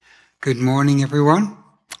Good morning, everyone.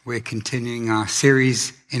 We're continuing our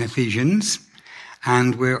series in Ephesians,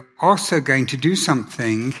 and we're also going to do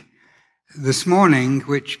something this morning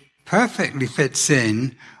which perfectly fits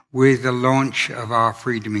in with the launch of our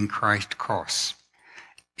Freedom in Christ course.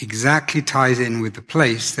 Exactly ties in with the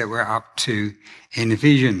place that we're up to in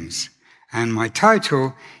Ephesians. And my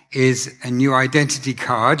title is A New Identity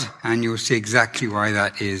Card, and you'll see exactly why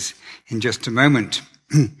that is in just a moment.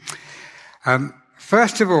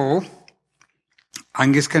 First of all,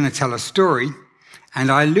 I'm just going to tell a story, and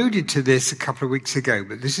I alluded to this a couple of weeks ago,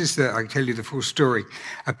 but I'll tell you the full story.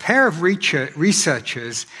 A pair of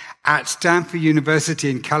researchers at Stanford University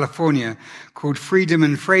in California called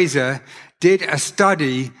Friedman and Fraser did a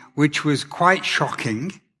study which was quite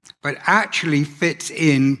shocking, but actually fits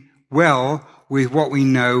in well with what we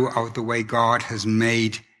know of the way God has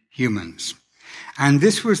made humans. And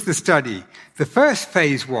this was the study. The first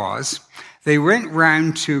phase was they went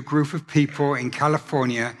round to a group of people in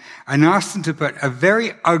California and asked them to put a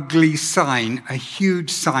very ugly sign, a huge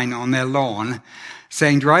sign on their lawn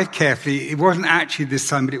saying, "Drive carefully." It wasn't actually this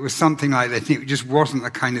sign, but it was something like that. It just wasn't the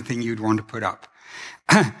kind of thing you'd want to put up.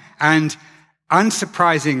 And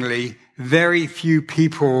unsurprisingly, very few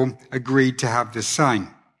people agreed to have this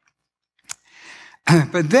sign.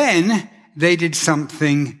 But then they did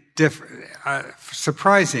something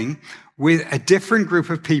surprising with a different group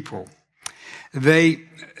of people. They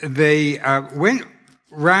went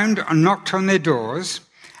round and knocked on their doors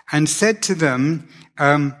and said to them,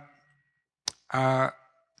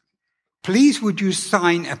 please would you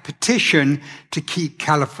sign a petition to keep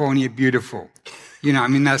California beautiful?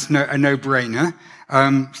 That's a no-brainer.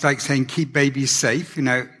 It's like saying keep babies safe,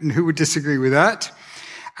 who would disagree with that?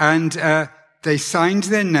 And they signed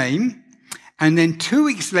their name, and then 2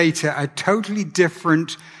 weeks later, a totally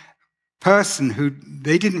different person who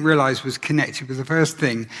they didn't realize was connected with the first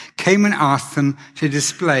thing came and asked them to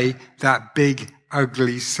display that big,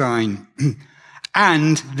 ugly sign.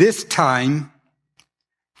 And this time,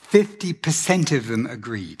 50% of them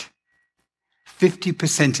agreed.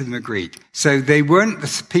 50% of them agreed. So they weren't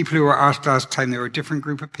the people who were asked last time. They were a different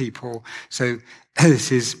group of people. So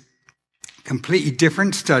this is a completely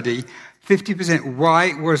different study. 50%.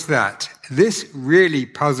 Why was that? This really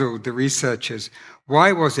puzzled the researchers.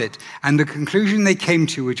 Why was it? And the conclusion they came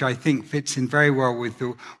to, which I think fits in very well with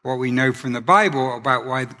what we know from the Bible about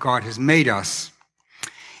why God has made us,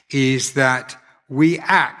 is that we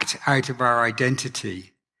act out of our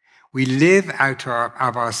identity. We live out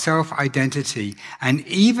of our self-identity. And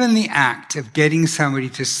even the act of getting somebody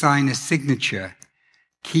to sign a signature,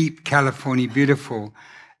 keep California beautiful,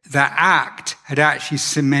 that act had actually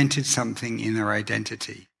cemented something in their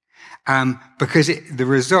identity. Because the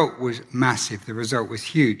result was massive. The result was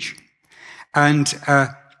huge. And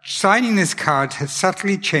signing this card had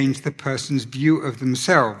subtly changed the person's view of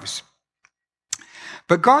themselves.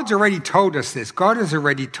 But God's already told us this. God has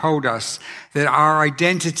already told us that our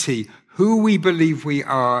identity, who we believe we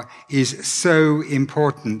are, is so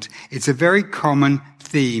important. It's a very common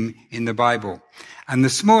theme in the Bible. And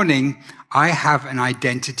this morning, I have an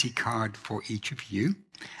identity card for each of you.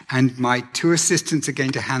 And my two assistants are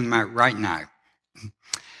going to hand them out right now.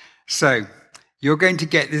 So you're going to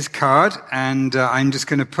get this card, and I'm just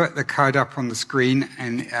going to put the card up on the screen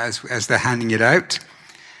and as they're handing it out.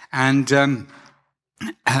 And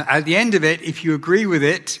at the end of it, if you agree with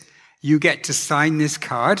it, you get to sign this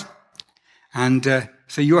card. And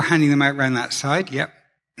so you're handing them out around that side. Yep.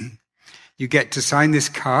 You get to sign this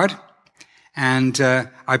card. And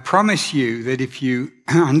I promise you that if you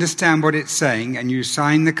understand what it's saying and you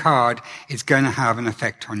sign the card, it's going to have an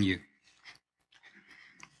effect on you.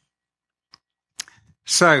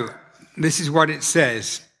 So, this is what it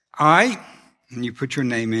says. I, and you put your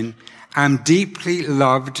name in, am deeply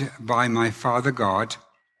loved by my Father God.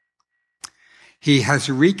 He has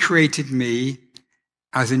recreated me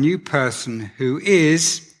as a new person who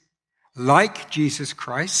is, like Jesus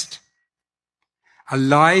Christ,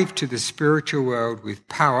 alive to the spiritual world with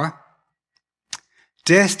power,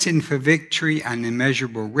 destined for victory and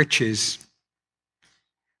immeasurable riches,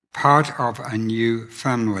 part of a new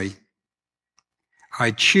family.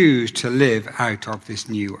 I choose to live out of this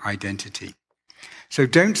new identity. So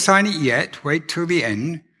don't sign it yet. Wait till the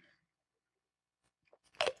end.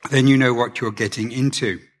 Then you know what you're getting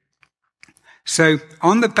into. So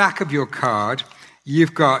on the back of your card,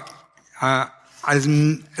 you've got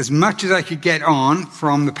as much as I could get on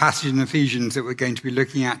from the passage in Ephesians that we're going to be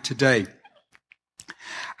looking at today.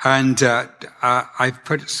 And I've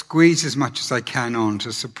squeezed as much as I can on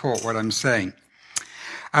to support what I'm saying.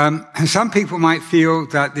 Some people might feel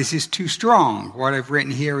that this is too strong. What I've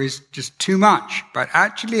written here is just too much. But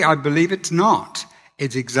actually, I believe it's not.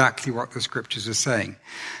 It's exactly what the scriptures are saying.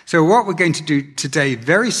 So what we're going to do today,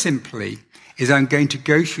 very simply, is I'm going to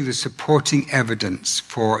go through the supporting evidence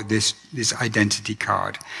for this identity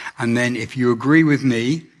card. And then if you agree with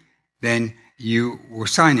me, then you will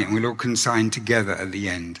sign it, and we'll all can sign together at the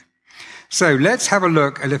end. So let's have a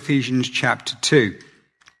look at Ephesians chapter 2.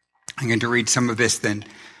 I'm going to read some of this then.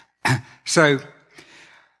 So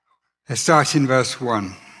let's start in verse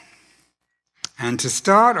 1. And to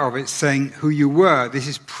start off, it's saying who you were. This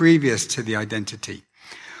is previous to the identity.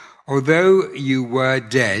 Although you were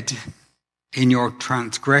dead in your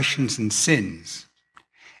transgressions and sins,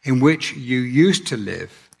 in which you used to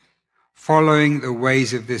live, following the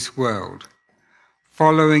ways of this world,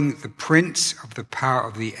 following the prince of the power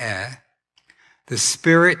of the air, the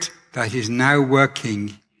spirit that is now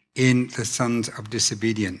working in the sons of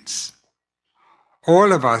disobedience.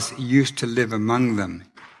 All of us used to live among them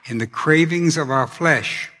in the cravings of our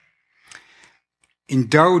flesh,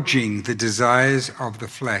 indulging the desires of the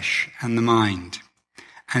flesh and the mind,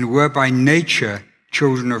 and were by nature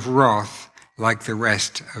children of wrath like the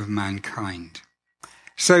rest of mankind.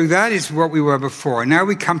 So that is what we were before. Now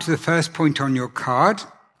we come to the first point on your card,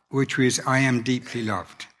 which was, I am deeply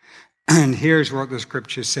loved. And here's what the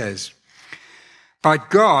scripture says. But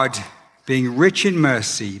God, being rich in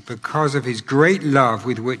mercy, because of his great love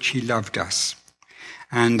with which he loved us.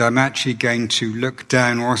 And I'm actually going to look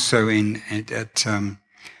down also at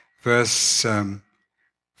verse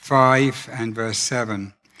 5 and verse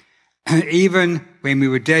 7. Even when we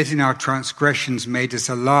were dead in our transgressions, made us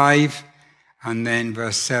alive. And then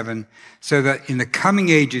verse 7, so that in the coming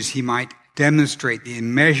ages he might demonstrate the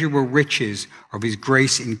immeasurable riches of his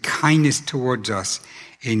grace in kindness towards us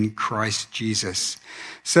in Christ Jesus.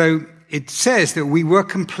 So it says that we were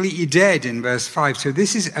completely dead in verse 5. So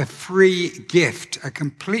this is a free gift, a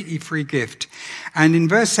completely free gift. And in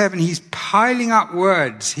verse 7, he's piling up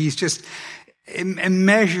words. He's just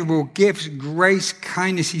immeasurable gifts, grace,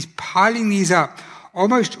 kindness. He's piling these up,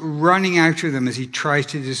 almost running out of them as he tries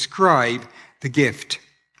to describe the gift.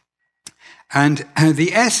 And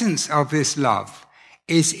the essence of this love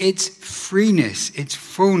is its freeness, its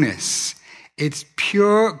fullness, its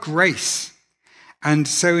pure grace. And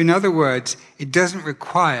so, in other words, it doesn't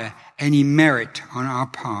require any merit on our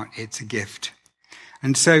part. It's a gift.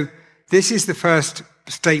 And so, this is the first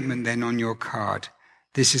statement then on your card.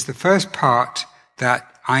 This is the first part,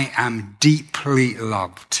 that I am deeply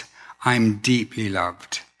loved. I'm deeply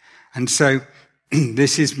loved. And so,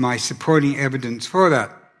 this is my supporting evidence for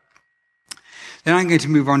that. Then I'm going to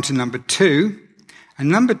move on to number 2. And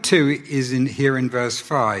number 2 is here in verse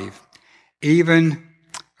 5. Even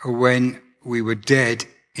when we were dead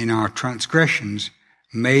in our transgressions,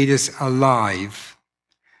 made us alive.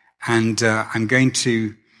 And I'm going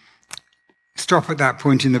to stop at that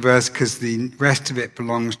point in the verse because the rest of it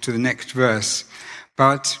belongs to the next verse.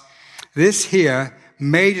 But this here,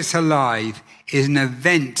 made us alive, is an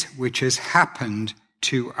event which has happened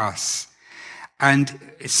to us. And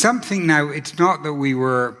it's something now, it's not that we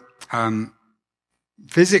were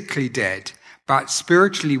physically dead, but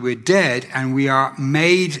spiritually we're dead and we are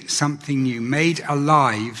made something new, made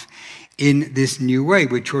alive in this new way,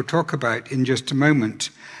 which we'll talk about in just a moment.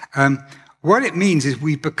 What it means is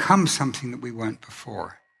we've become something that we weren't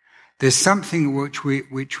before. There's something which we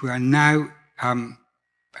are now, and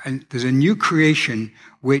there's a new creation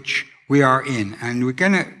which we are in. And we're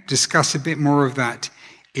going to discuss a bit more of that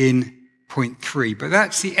in point 3. But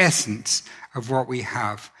that's the essence of what we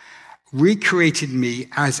have. Recreated me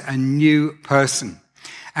as a new person.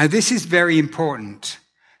 And this is very important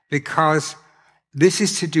because this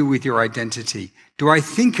is to do with your identity. Do I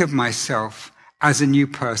think of myself as a new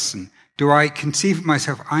person? Do I conceive of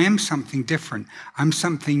myself, I am something different. I'm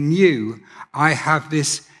something new. I have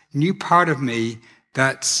this new part of me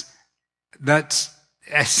that's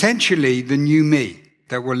essentially the new me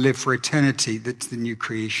that will live for eternity. That's the new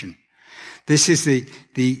creation. This is the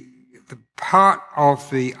part of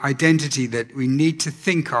the identity that we need to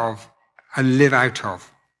think of and live out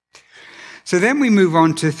of. So then we move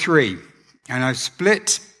on to 3. And I've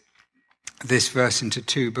split this verse into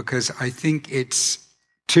 2 because I think it's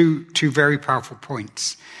two very powerful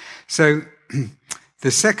points. So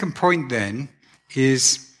the second point then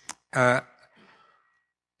is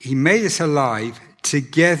he made us alive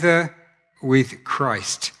together with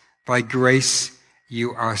Christ. By grace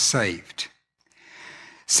you are saved.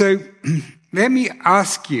 So let me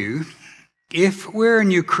ask you, if we're a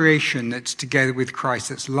new creation that's together with Christ,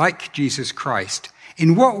 that's like Jesus Christ,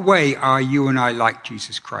 In what way are you and I like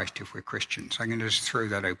Jesus Christ if we're Christians? I'm going to just throw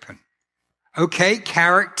that open. Okay,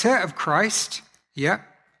 character of Christ. Yep.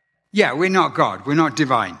 Yeah, we're not God. We're not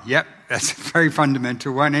divine. Yep, that's a very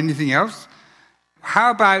fundamental one. Anything else?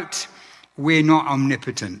 How about we're not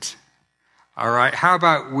omnipotent? All right. How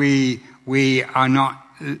about we are not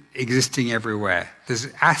existing everywhere? There's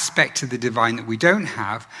aspects of the divine that we don't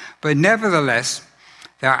have, but nevertheless,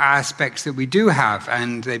 there are aspects that we do have,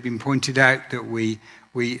 and they've been pointed out that we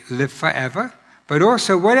live forever. But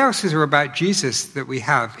also, what else is there about Jesus that we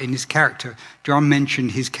have in his character? John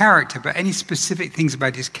mentioned his character, but any specific things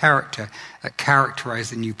about his character that characterize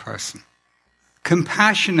the new person?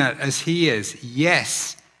 Compassionate as he is,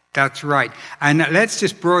 yes, that's right. And let's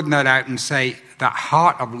just broaden that out and say that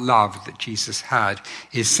heart of love that Jesus had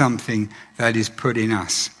is something that is put in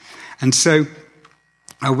us. And so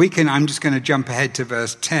I'm just going to jump ahead to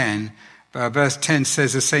verse 10. Verse 10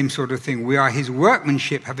 says the same sort of thing. We are his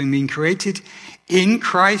workmanship, having been created in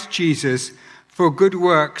Christ Jesus for good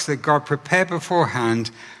works that God prepared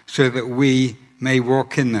beforehand so that we may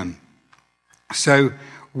walk in them. So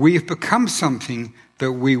we've become something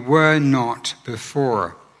that we were not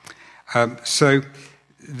before. What's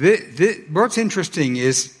interesting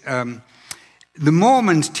is the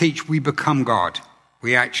Mormons teach we become God.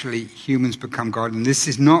 Humans become God. And this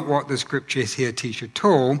is not what the scriptures here teach at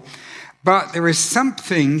all. But there is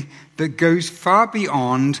something that goes far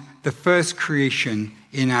beyond the first creation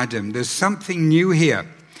in Adam. There's something new here.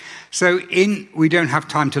 So we don't have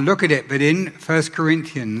time to look at it, but in 1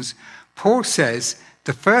 Corinthians, Paul says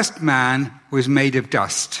the first man was made of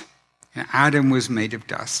dust. Adam was made of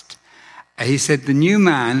dust. He said the new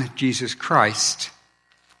man, Jesus Christ,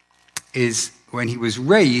 when he was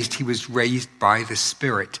raised by the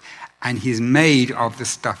Spirit, and he's made of the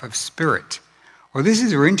stuff of spirit. Well, this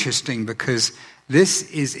is interesting because this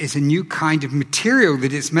is a new kind of material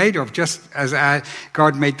that it's made of, just as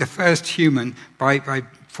God made the first human by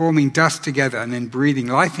forming dust together and then breathing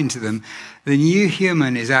life into them. The new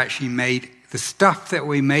human is actually made, the stuff that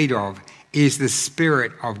we're made of is the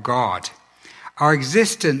Spirit of God. Our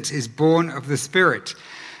existence is born of the Spirit.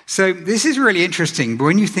 So this is really interesting. But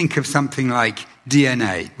when you think of something like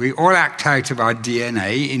DNA, we all act out of our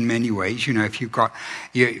DNA in many ways. If you've got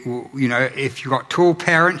tall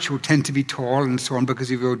parents, you'll tend to be tall and so on because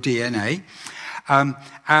of your DNA.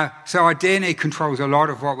 So our DNA controls a lot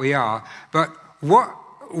of what we are. But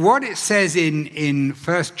what it says in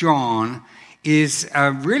 1 John is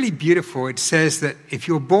really beautiful. It says that if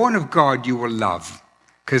you're born of God, you will love,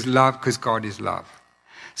 because God is love.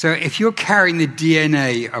 So if you're carrying the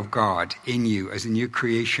DNA of God in you as a new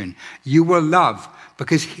creation, you will love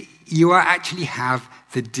because you actually have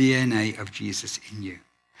the DNA of Jesus in you.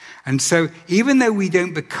 And so even though we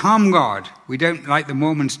don't become God, we don't, like the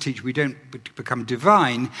Mormons teach, we don't become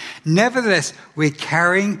divine, nevertheless, we're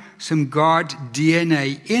carrying some God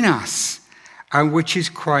DNA in us, which is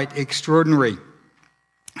quite extraordinary.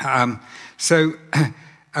 What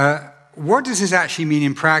does this actually mean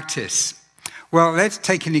in practice? Well, let's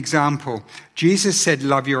take an example. Jesus said,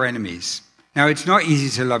 love your enemies. Now, it's not easy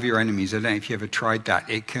to love your enemies. I don't know if you ever tried that.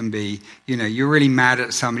 It can be, you're really mad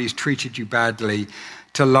at somebody who's treated you badly.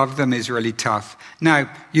 To love them is really tough. Now,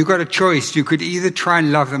 you've got a choice. You could either try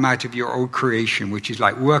and love them out of your old creation, which is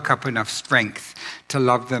like work up enough strength to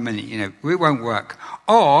love them, and, it won't work.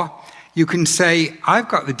 Or you can say, I've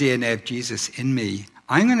got the DNA of Jesus in me.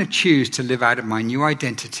 I'm going to choose to live out of my new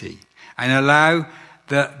identity and allow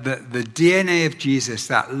the DNA of Jesus,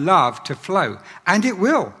 that love, to flow. And it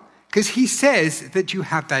will, because he says that you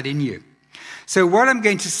have that in you. So what I'm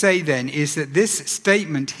going to say then is that this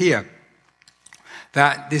statement here,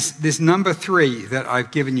 that this number 3 that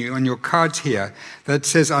I've given you on your cards here, that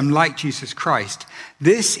says, I'm like Jesus Christ,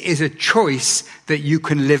 this is a choice that you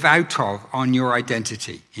can live out of in your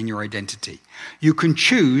identity. You can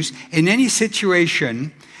choose in any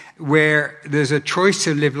situation where there's a choice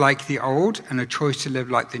to live like the old and a choice to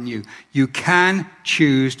live like the new. You can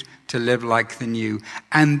choose to live like the new.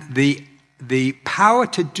 And the power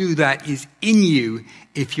to do that is in you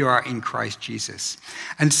if you are in Christ Jesus.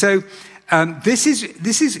 And so this is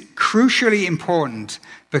crucially important,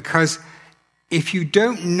 because if you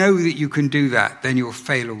don't know that you can do that, then you'll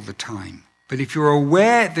fail all the time. But if you're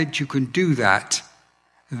aware that you can do that,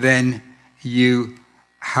 then you're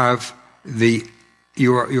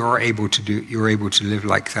able to live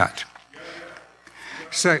like that.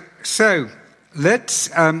 So let's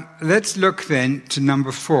look then to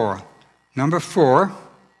number 4. Number 4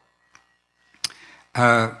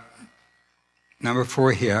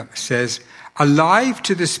 here says, alive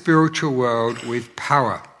to the spiritual world with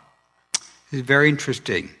power. This is very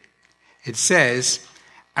interesting. It says,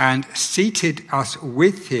 and seated us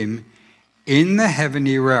with him in the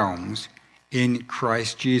heavenly realms in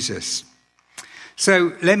Christ Jesus.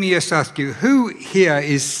 So let me just ask you, who here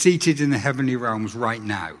is seated in the heavenly realms right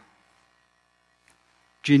now?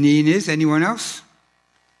 Janine is. Anyone else?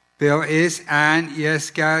 Bill is. Anne,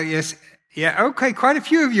 yes. Gal, yes. Yeah, okay, quite a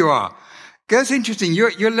few of you are. That's interesting.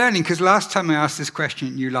 You're learning, because last time I asked this question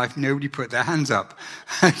in New Life, nobody put their hands up.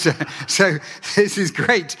 So this is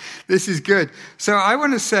great. This is good. So I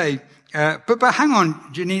want to say, but hang on,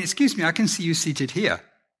 Janine, excuse me, I can see you seated here.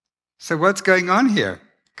 So what's going on here?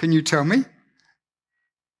 Can you tell me?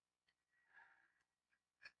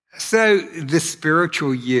 So the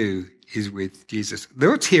spiritual you is with Jesus.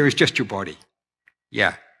 What's here is just your body.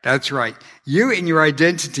 Yeah, that's right. You in your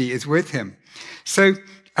identity is with him. So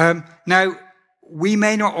now, we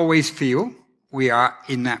may not always feel we are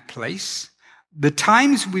in that place. The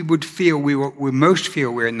times we would feel we most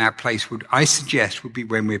feel we're in that place I suggest would be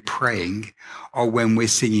when we're praying or when we're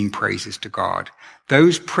singing praises to God.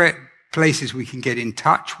 Those places we can get in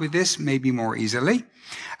touch with this maybe more easily.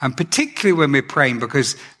 And particularly when we're praying,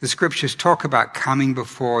 because the scriptures talk about coming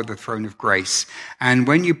before the throne of grace. And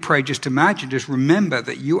when you pray, just remember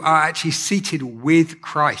that you are actually seated with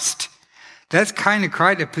Christ. That's kind of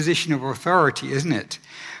quite a position of authority, isn't it?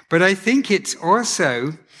 But I think it's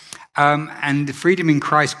also, and the Freedom in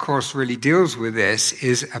Christ course really deals with this,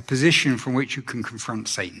 is a position from which you can confront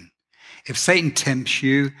Satan. If Satan tempts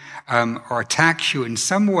you or attacks you in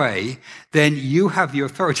some way, then you have the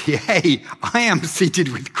authority. Hey, I am seated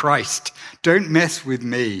with Christ. Don't mess with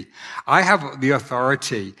me. I have the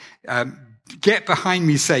authority. Get behind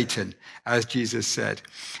me, Satan, as Jesus said.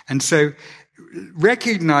 And so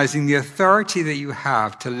recognizing the authority that you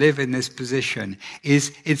have to live in this position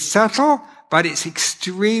it's subtle, but it's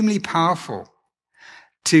extremely powerful.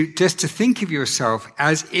 To think of yourself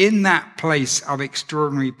as in that place of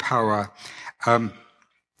extraordinary power.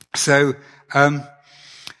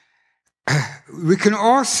 We can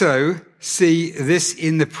also see this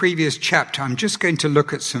in the previous chapter. I'm just going to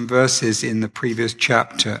look at some verses in the previous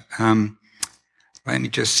chapter. Let me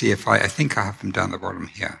just see if I think I have them down the bottom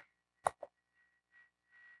here.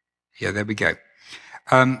 Yeah, there we go.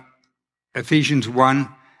 Ephesians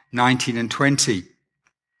 1:19 and 20.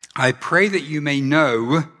 I pray that you may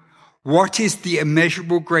know what is the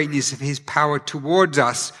immeasurable greatness of his power towards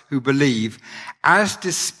us who believe, as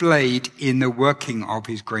displayed in the working of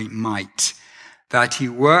his great might, that he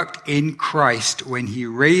worked in Christ when he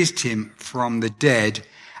raised him from the dead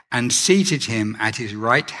and seated him at his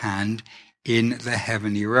right hand in the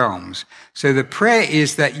heavenly realms. So the prayer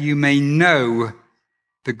is that you may know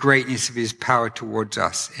the greatness of his power towards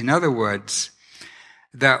us. In other words,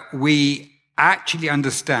 that we actually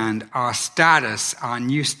understand our status, our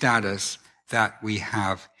new status that we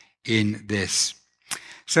have in this.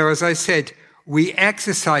 So as I said, we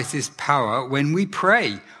exercise this power when we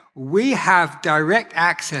pray. We have direct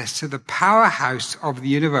access to the powerhouse of the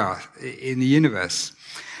universe, in the universe.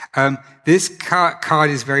 This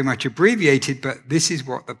card is very much abbreviated, but this is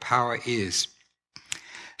what the power is.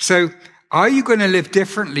 So are you going to live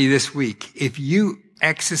differently this week if you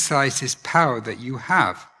exercise this power that you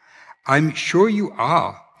have? I'm sure you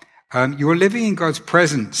are. You're living in God's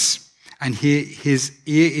presence, and his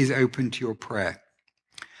ear is open to your prayer.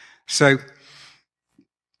 So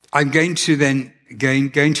I'm going to then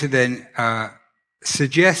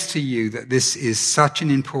suggest to you that this is such an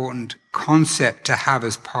important concept to have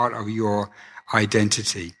as part of your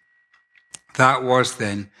identity. That was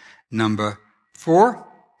then number 4,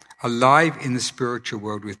 alive in the spiritual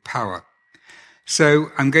world with power.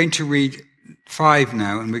 So I'm going to read 5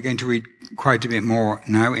 now, and we're going to read quite a bit more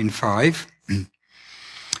now in 5.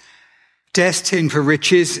 Destined for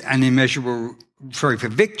victory and immeasurable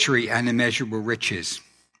riches.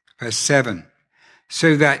 Verse 7.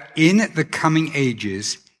 So that in the coming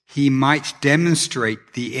ages he might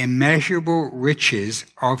demonstrate the immeasurable riches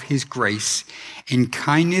of his grace in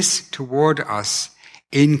kindness toward us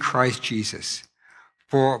in Christ Jesus.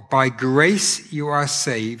 For by grace you are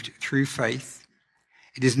saved through faith.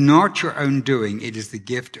 It is not your own doing, it is the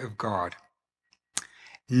gift of God.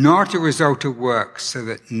 Not a result of works, so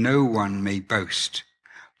that no one may boast.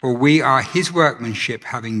 For we are his workmanship,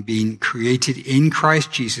 having been created in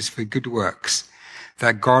Christ Jesus for good works,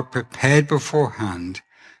 that God prepared beforehand,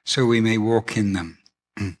 so we may walk in them.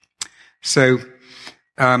 So,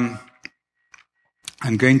 I'm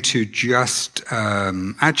going to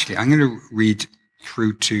I'm going to read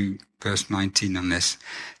through to verse 19 on this.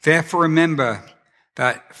 Therefore remember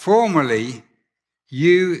that formerly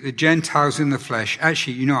you, the Gentiles in the flesh, I'm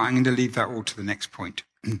going to leave that all to the next point.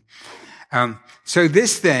 So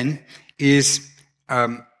this then is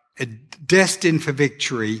destined for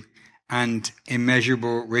victory and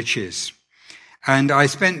immeasurable riches. And I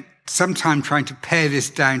spent some time trying to pare this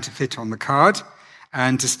down to fit on the card.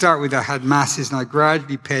 And to start with, I had masses, and I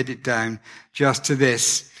gradually pared it down just to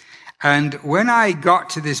this. And when I got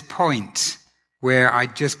to this point where I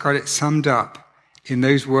just got it summed up in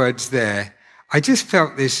those words there, I just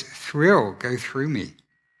felt this thrill go through me.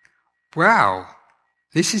 Wow,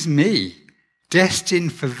 this is me,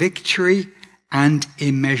 destined for victory and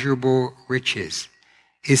immeasurable riches.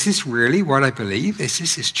 Is this really what I believe? Is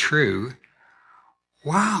this true?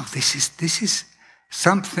 Wow, this is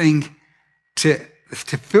something to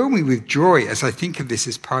fill me with joy as I think of this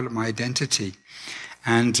as part of my identity.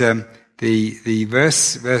 And the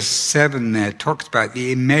verse 7 there talks about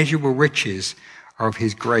the immeasurable riches of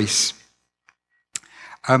his grace.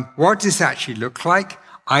 What does this actually look like?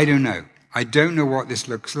 I don't know. I don't know what this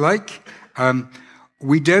looks like.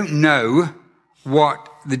 We don't know what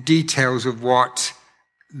the details of what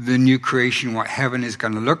the new creation, what heaven is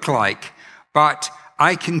going to look like. But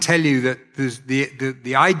I can tell you that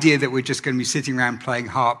the idea that we're just going to be sitting around playing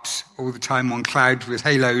harps all the time on clouds with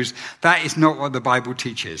halos, that is not what the Bible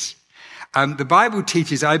teaches. The Bible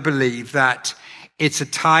teaches, I believe, that it's a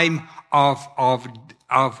time of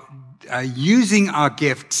using our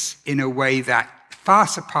gifts in a way that far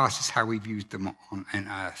surpasses how we've used them on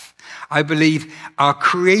earth. I believe our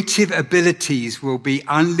creative abilities will be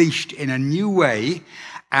unleashed in a new way,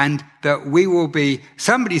 and that we will be,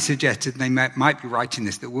 somebody suggested, and they might be right in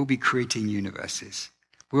this, that we'll be creating universes.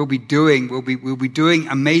 We'll be doing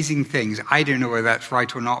amazing things. I don't know whether that's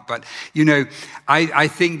right or not, but, I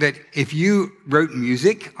think that if you wrote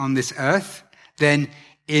music on this earth, then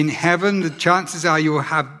in heaven, the chances are you will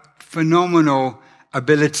have phenomenal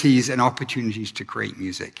abilities and opportunities to create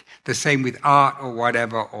music. The same with art or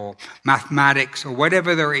whatever, or mathematics or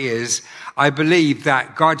whatever there is. I believe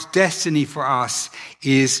that God's destiny for us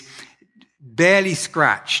is barely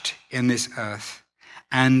scratched in this earth,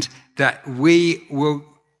 and that we will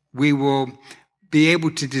be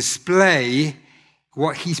able to display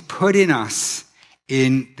what he's put in us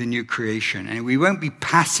in the new creation. And we won't be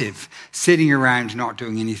passive, sitting around not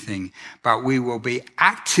doing anything, but we will be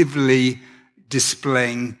actively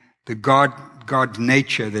displaying the God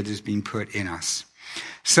nature that has been put in us.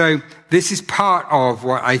 So this is part of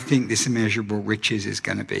what I think this immeasurable riches is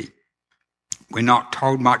going to be. We're not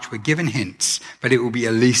told much, we're given hints, but it will be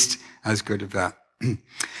at least as good as that.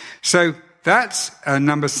 So that's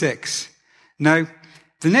number 6. Now,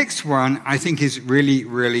 the next one I think is really,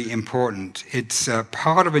 really important. It's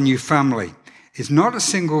part of a new family. It's not a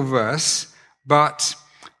single verse, but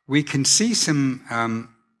we can see some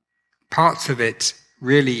parts of it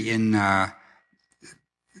really in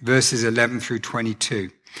verses 11 through 22.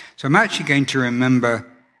 So I'm actually going to remember.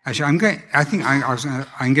 Actually, I'm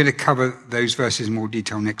going to cover those verses in more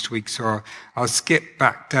detail next week. So I'll skip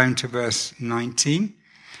back down to verse 19.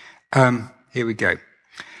 Here we go.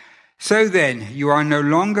 So then, you are no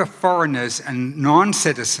longer foreigners and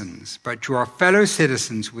non-citizens, but you are fellow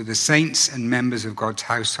citizens with the saints and members of God's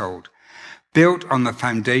household, built on the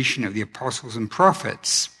foundation of the apostles and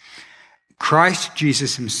prophets, Christ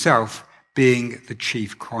Jesus himself being the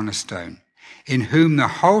chief cornerstone, in whom the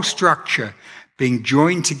whole structure, being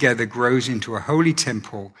joined together, grows into a holy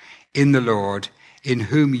temple in the Lord, in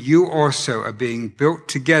whom you also are being built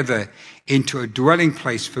together into a dwelling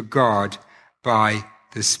place for God by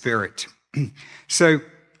the Spirit. So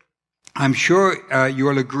I'm sure you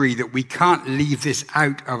will agree that we can't leave this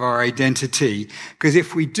out of our identity, because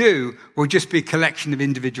if we do, we'll just be a collection of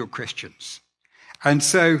individual Christians. And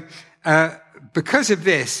so because of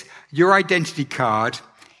this, your identity card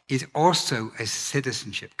is also a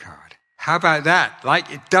citizenship card. How about that?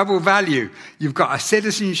 Like, double value. You've got a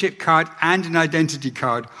citizenship card and an identity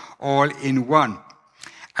card all in one.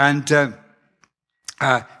 And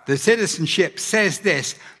the citizenship says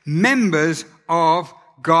this: members of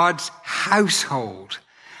God's household.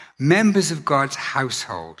 Members of God's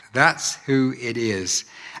household. That's who it is.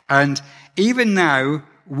 And even now,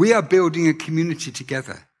 we are building a community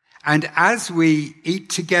together. And as we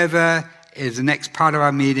eat together, is the next part of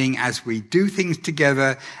our meeting, as we do things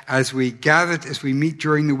together, as we gather, as we meet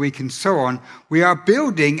during the week and so on, we are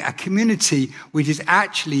building a community which is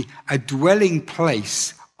actually a dwelling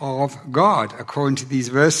place of God, according to these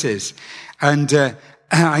verses. And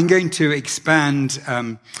I'm going to expand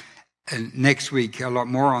next week a lot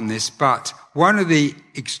more on this, but one of the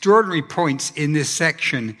extraordinary points in this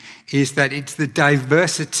section is that it's the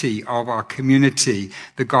diversity of our community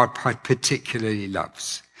that God particularly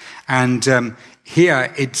loves. And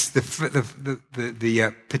here it's the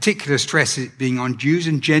particular stress is being on Jews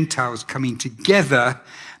and Gentiles coming together,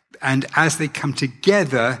 and as they come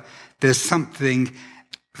together, there's something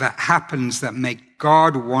that happens that make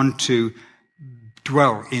God want to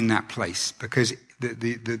dwell in that place, because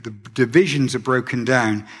the divisions are broken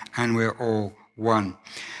down and we're all one.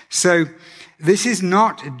 So this is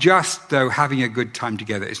not just, though, having a good time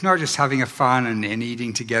together. It's not just having a fun and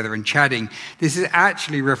eating together and chatting. This is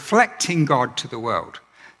actually reflecting God to the world.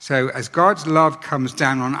 So as God's love comes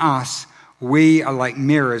down on us, we are like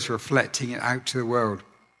mirrors reflecting it out to the world.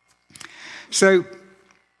 So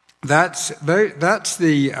that's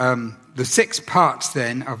the 6 parts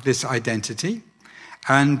then of this identity.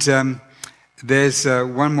 And there's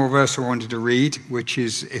one more verse I wanted to read, which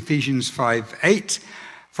is Ephesians 5:8.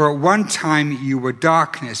 For at one time you were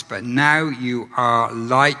darkness, but now you are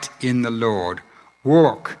light in the Lord.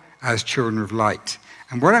 Walk as children of light.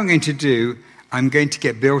 And what I'm going to do, I'm going to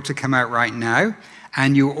get Bill to come out right now,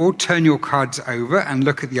 and you all turn your cards over and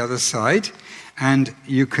look at the other side, and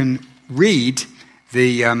you can read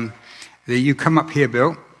you come up here,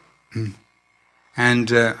 Bill,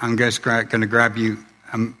 and I'm going to grab you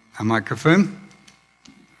a microphone.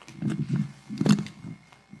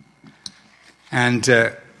 And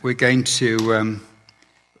we're going to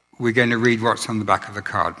read what's on the back of the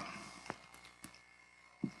card.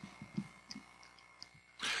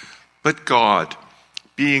 But God,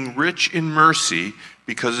 being rich in mercy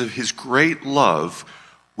because of his great love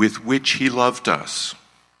with which he loved us,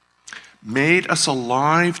 made us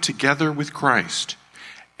alive together with Christ,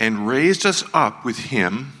 and raised us up with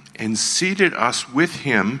him, and seated us with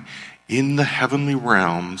him in the heavenly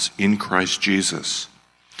realms in Christ Jesus,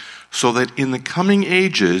 so that in the coming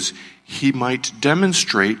ages he might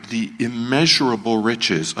demonstrate the immeasurable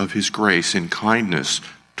riches of his grace and kindness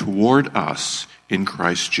toward us in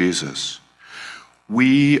Christ Jesus.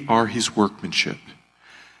 We are his workmanship,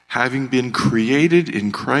 having been created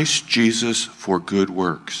in Christ Jesus for good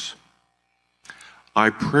works. I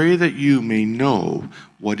pray that you may know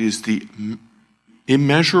what is the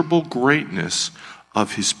immeasurable greatness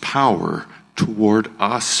of his power toward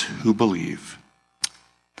us who believe.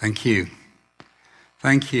 Thank you.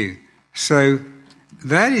 Thank you. So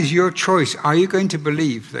that is your choice. Are you going to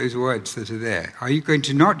believe those words that are there? Are you going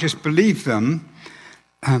to not just believe them,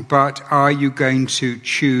 but are you going to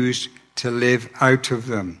choose to live out of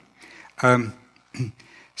them?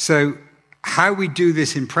 So how we do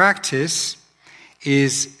this in practice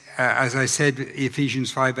is, as I said,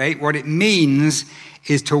 Ephesians 5:8, what it means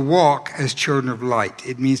is to walk as children of light.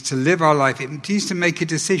 It means to live our life. It means to make a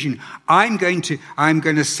decision. I'm going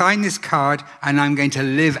to sign this card, and I'm going to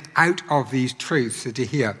live out of these truths that are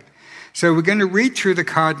here. So we're going to read through the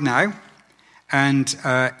card now, and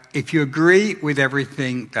if you agree with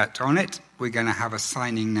everything that's on it, we're going to have a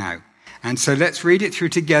signing now. And so let's read it through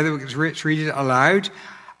together. Let's read it aloud.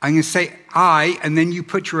 I'm going to say I, and then you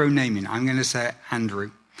put your own name in. I'm going to say Andrew.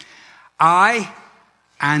 I,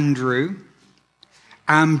 Andrew,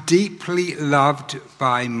 am deeply loved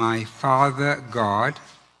by my Father God.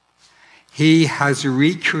 He has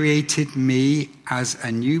recreated me as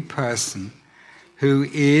a new person who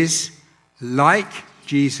is like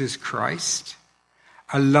Jesus Christ,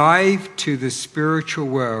 alive to the spiritual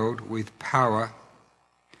world with power,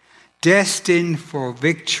 destined for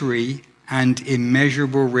victory and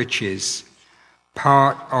immeasurable riches,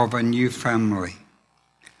 part of a new family.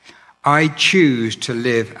 I choose to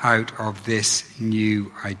live out of this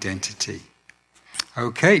new identity.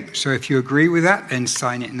 Okay, so if you agree with that, then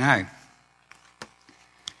sign it now.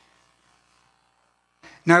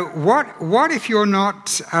 Now, what if you're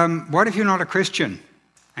not a Christian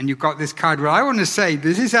and you've got this card? Well, I want to say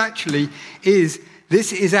this is actually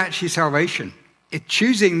salvation.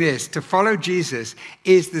 Choosing this to follow Jesus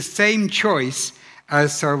is the same choice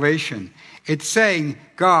as salvation. It's saying,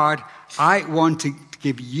 God, I want to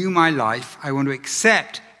give you my life. I want to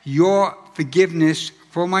accept your forgiveness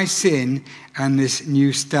for my sin and this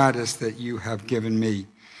new status that you have given me.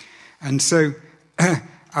 And so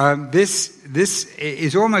this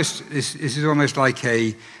is almost like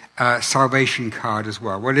a salvation card as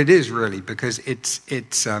well. Well, it is really, because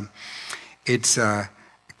it's a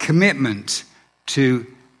commitment to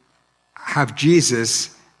have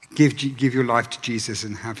Jesus, give your life to Jesus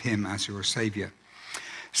and have him as your Savior.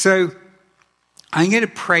 So I'm going to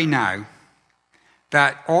pray now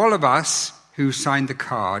that all of us who signed the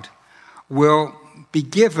card will be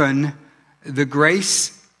given the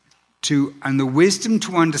grace to and the wisdom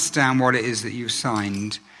to understand what it is that you've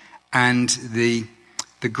signed, and the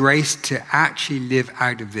grace to actually live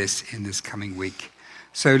out of this in this coming week.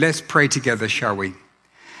 So let's pray together, shall we?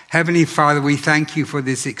 Heavenly Father, we thank you for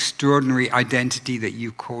this extraordinary identity that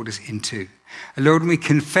you've called us into. Lord, we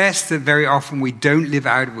confess that very often we don't live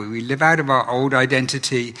out of it. We live out of our old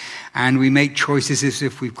identity and we make choices as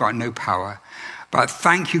if we've got no power. But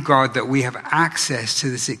thank you, God, that we have access to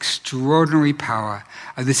this extraordinary power,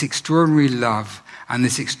 this extraordinary love, and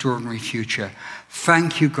this extraordinary future.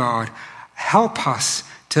 Thank you, God. Help us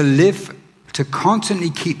to constantly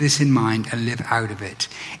keep this in mind and live out of it.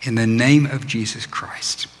 In the name of Jesus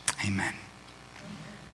Christ. Amen.